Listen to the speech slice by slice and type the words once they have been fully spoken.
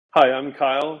Hi, I'm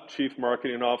Kyle, Chief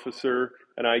Marketing Officer,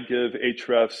 and I give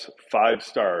Ahrefs 5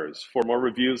 stars. For more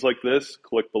reviews like this,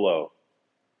 click below.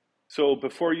 So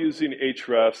before using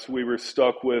Ahrefs, we were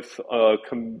stuck with a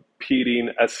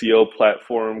competing SEO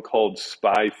platform called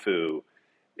SpyFu.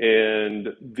 And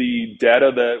the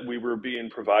data that we were being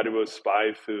provided with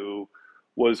SpyFu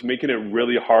was making it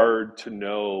really hard to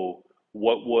know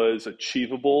what was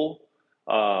achievable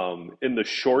in the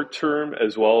short term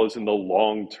as well as in the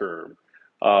long term.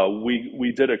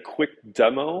 We did a quick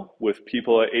demo with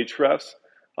people at Ahrefs.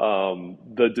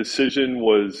 The decision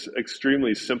was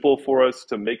extremely simple for us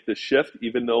to make the shift,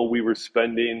 even though we were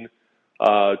spending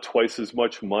twice as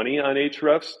much money on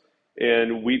Ahrefs.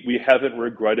 And we haven't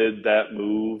regretted that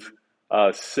move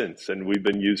since. And we've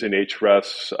been using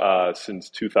Ahrefs since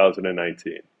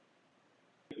 2019.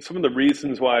 Some of the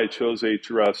reasons why I chose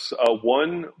Ahrefs,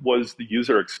 one was the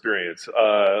user experience.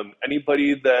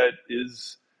 Anybody that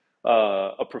is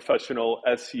a professional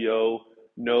SEO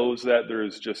knows that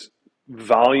there's just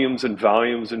volumes and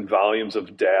volumes and volumes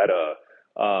of data,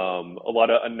 a lot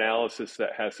of analysis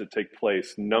that has to take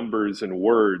place, numbers and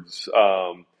words,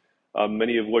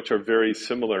 many of which are very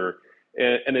similar.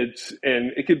 And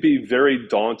it could be very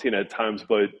daunting at times,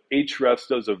 but Ahrefs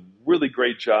does a really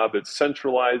great job at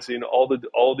centralizing all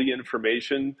the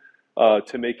information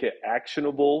to make it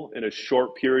actionable in a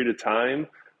short period of time,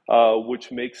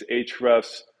 which makes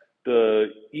Ahrefs the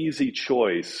easy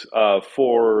choice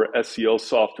for SEO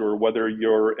software, whether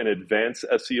you're an advanced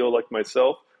SEO like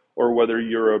myself or whether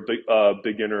you're a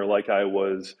beginner like I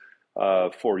was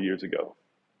 4 years ago.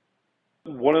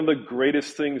 One of the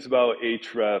greatest things about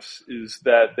Ahrefs is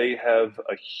that they have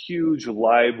a huge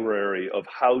library of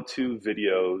how-to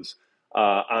videos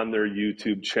on their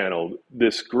YouTube channel.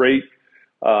 This great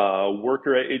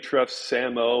worker at Ahrefs,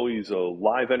 Sam O, he's a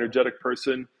live, energetic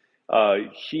person.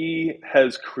 He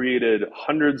has created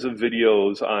hundreds of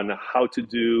videos on how to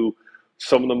do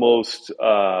some of the most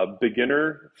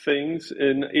beginner things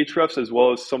in Ahrefs, as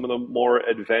well as some of the more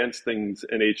advanced things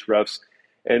in Ahrefs.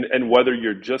 And whether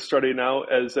you're just starting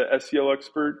out as an SEO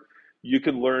expert, you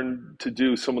can learn to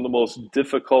do some of the most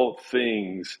difficult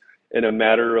things in a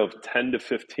matter of 10 to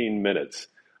 15 minutes.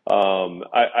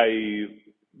 I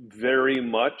very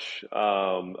much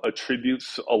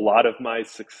attributes a lot of my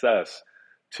success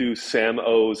to Sam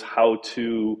O's how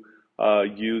to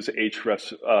use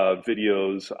Ahrefs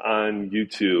videos on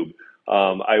YouTube.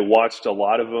 I watched a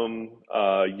lot of them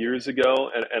years ago,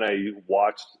 and I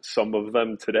watched some of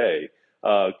them today.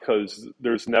 Because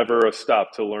there's never a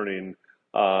stop to learning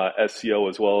SEO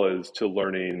as well as to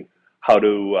learning how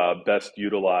to best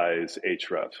utilize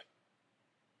Ahrefs.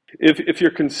 If you're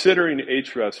considering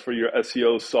Ahrefs for your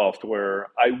SEO software,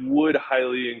 I would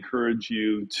highly encourage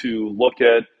you to look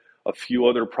at a few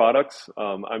other products.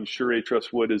 I'm sure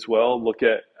Ahrefs would as well. Look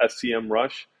at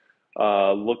SEMrush,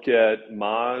 look at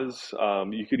Moz.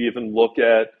 You could even look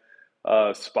at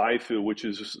SpyFu, which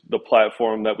is the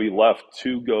platform that we left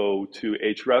to go to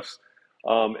Ahrefs,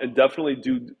 and definitely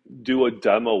do a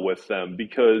demo with them,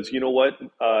 because you know what,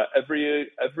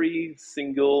 every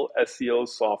single SEO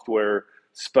software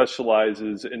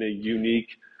specializes in a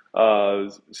unique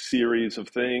series of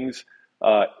things.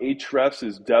 Ahrefs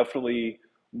is definitely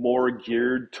more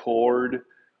geared toward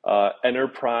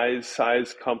enterprise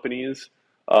size companies,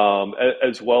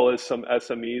 as well as some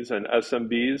SMEs and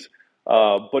SMBs.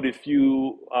 But if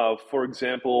you, for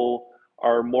example,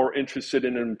 are more interested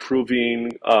in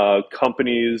improving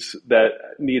companies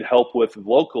that need help with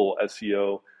local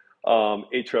SEO,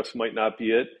 Ahrefs might not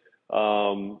be it.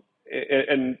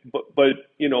 But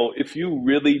you know, if you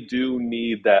really do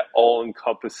need that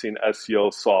all-encompassing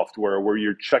SEO software where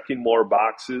you're checking more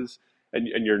boxes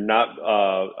and you're not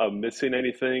missing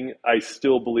anything, I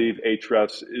still believe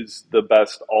Ahrefs is the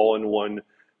best all-in-one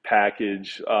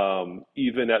package,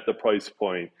 even at the price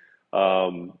point.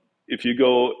 If you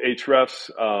go Ahrefs,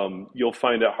 you'll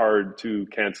find it hard to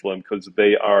cancel them because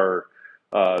they are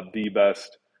the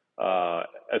best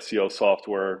SEO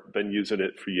software. Been using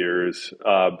it for years.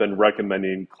 Been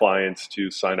recommending clients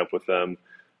to sign up with them.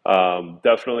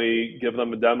 Definitely give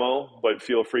them a demo, but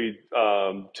feel free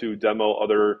to demo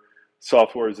other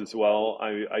softwares as well.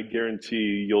 I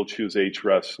guarantee you'll choose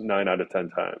Ahrefs 9 out of 10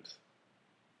 times.